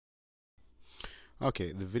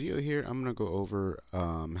Okay, the video here, I'm going to go over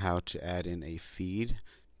how to add in a feed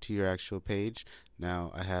to your actual page.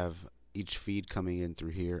 Now, I have each feed coming in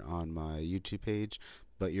through here on my YouTube page,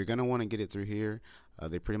 but you're going to want to get it through here.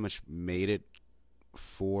 They pretty much made it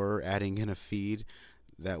for adding in a feed.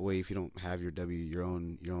 That way, if you don't have your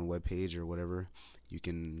own web page or whatever, you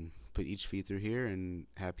can put each feed through here and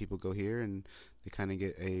have people go here and they kind of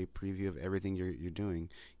get a preview of everything you're doing.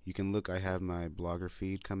 You can look. I have my Blogger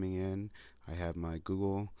feed coming in. I have my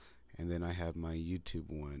Google, and then I have my YouTube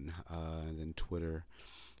one, and then Twitter.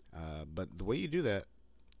 But the way you do that,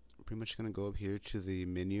 I'm pretty much going to go up here to the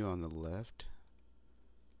menu on the left.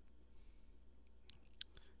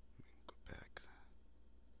 Go back.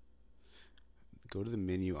 Go to the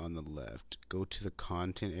menu on the left. Go to the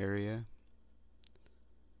content area.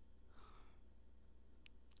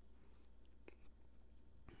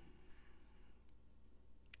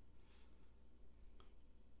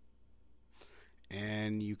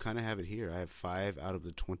 And you kind of have it here. I have 5 out of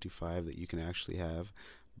the 25 that you can actually have,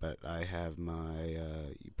 but I have my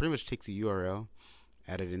you pretty much take the URL,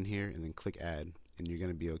 add it in here, and then click add, and you're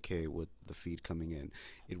going to be okay with the feed coming in.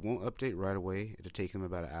 It won't update right away. It'll take them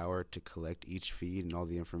about an hour to collect each feed and all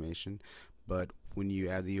the information, but when you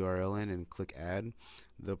add the URL in and click add,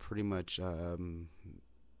 they'll pretty much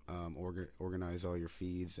organize all your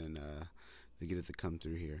feeds, and they get it to come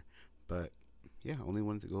through here. But yeah, only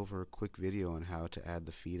wanted to go over a quick video on how to add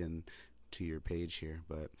the feed in to your page here,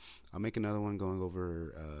 but I'll make another one going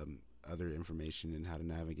over other information and how to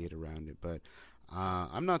navigate around it. But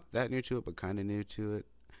I'm not that new to it, but kind of new to it,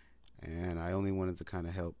 and I only wanted to kind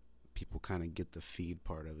of help people kind of get the feed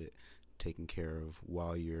part of it taken care of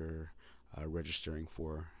while you're registering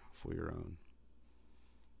for your own.